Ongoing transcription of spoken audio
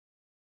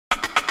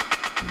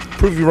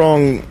Prove You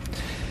Wrong,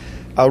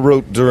 I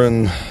wrote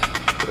during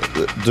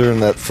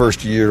that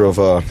first year of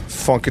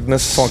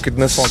funkedness.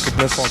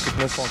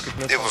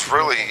 It was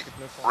really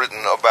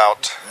written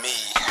about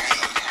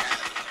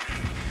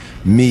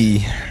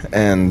Me,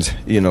 and,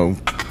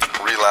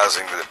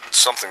 realizing that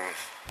something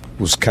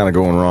was kind of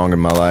going wrong in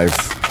my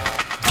life.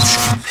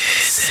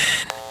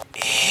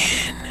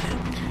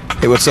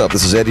 Hey, what's up?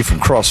 This is Eddie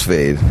from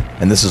Crossfade,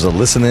 and this is a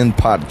Listen In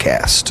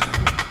podcast.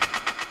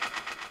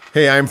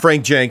 Hey, I'm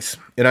Frank Jenks,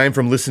 and I'm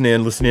from Listen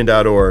In,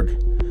 listenin.org.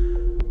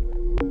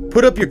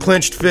 Put up your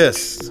clenched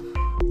fists.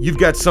 You've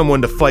got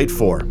someone to fight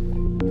for.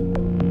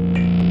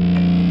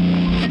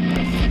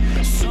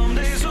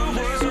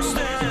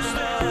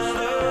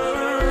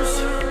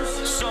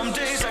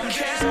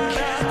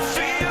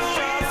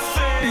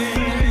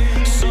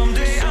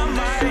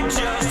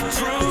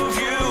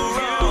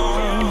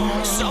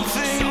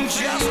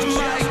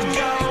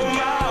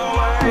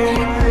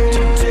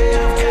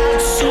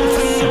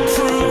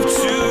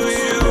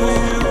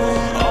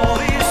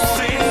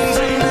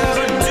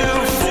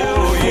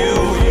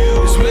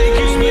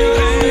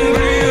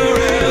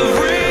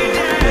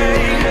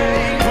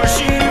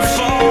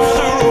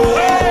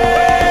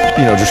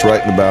 Just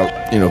writing about,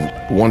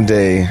 one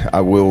day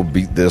I will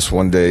beat this,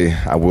 one day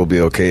I will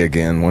be okay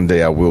again, one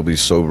day I will be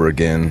sober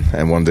again,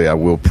 and one day I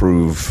will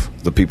prove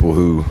the people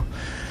who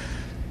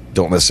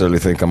don't necessarily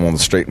think I'm on the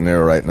straight and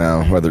narrow right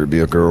now, whether it be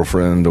a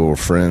girlfriend or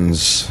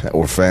friends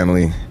or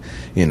family,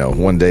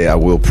 one day I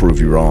will prove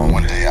you wrong.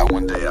 One day I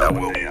will prove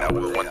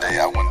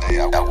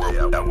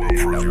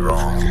you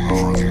wrong.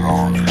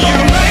 You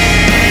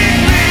made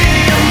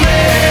me a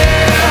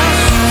mess.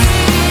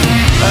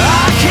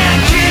 I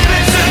can't keep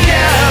it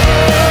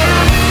together.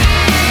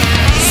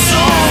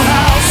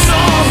 Somehow,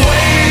 some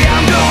way,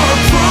 I'm gonna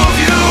prove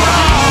you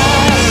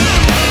wrong.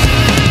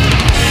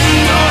 I'm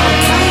gonna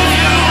prove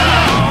you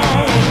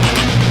wrong.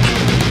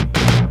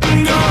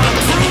 I'm gonna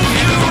prove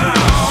you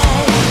wrong.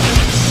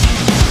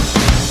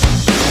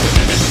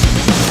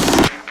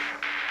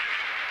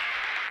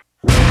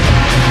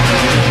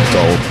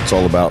 It's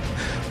all about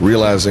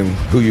realizing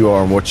who you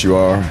are and what you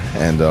are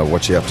and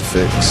what you have to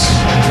fix.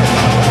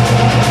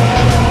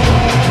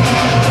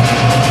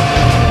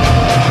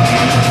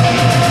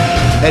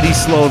 Eddie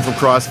Sloan from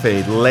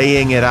Crossfade,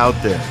 laying it out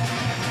there.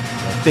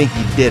 I think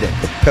he did it.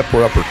 A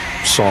pepper-upper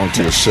song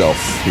to yourself,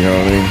 you know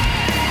what I mean?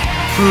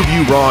 Prove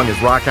You Wrong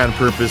is Rock on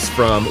Purpose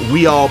from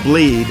We All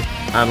Bleed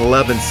on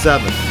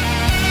 11/7.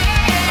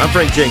 I'm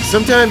Frank Jenks.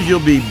 Sometimes you'll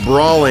be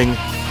brawling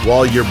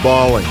while you're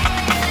bawling.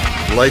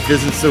 Life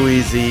isn't so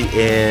easy,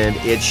 and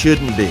it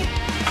shouldn't be.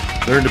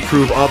 Learn to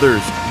prove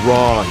others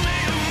wrong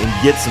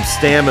and get some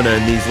stamina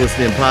in these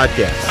listening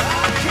podcasts.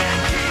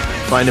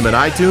 Find them at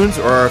iTunes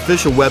or our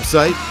official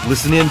website,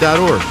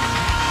 listenin.org.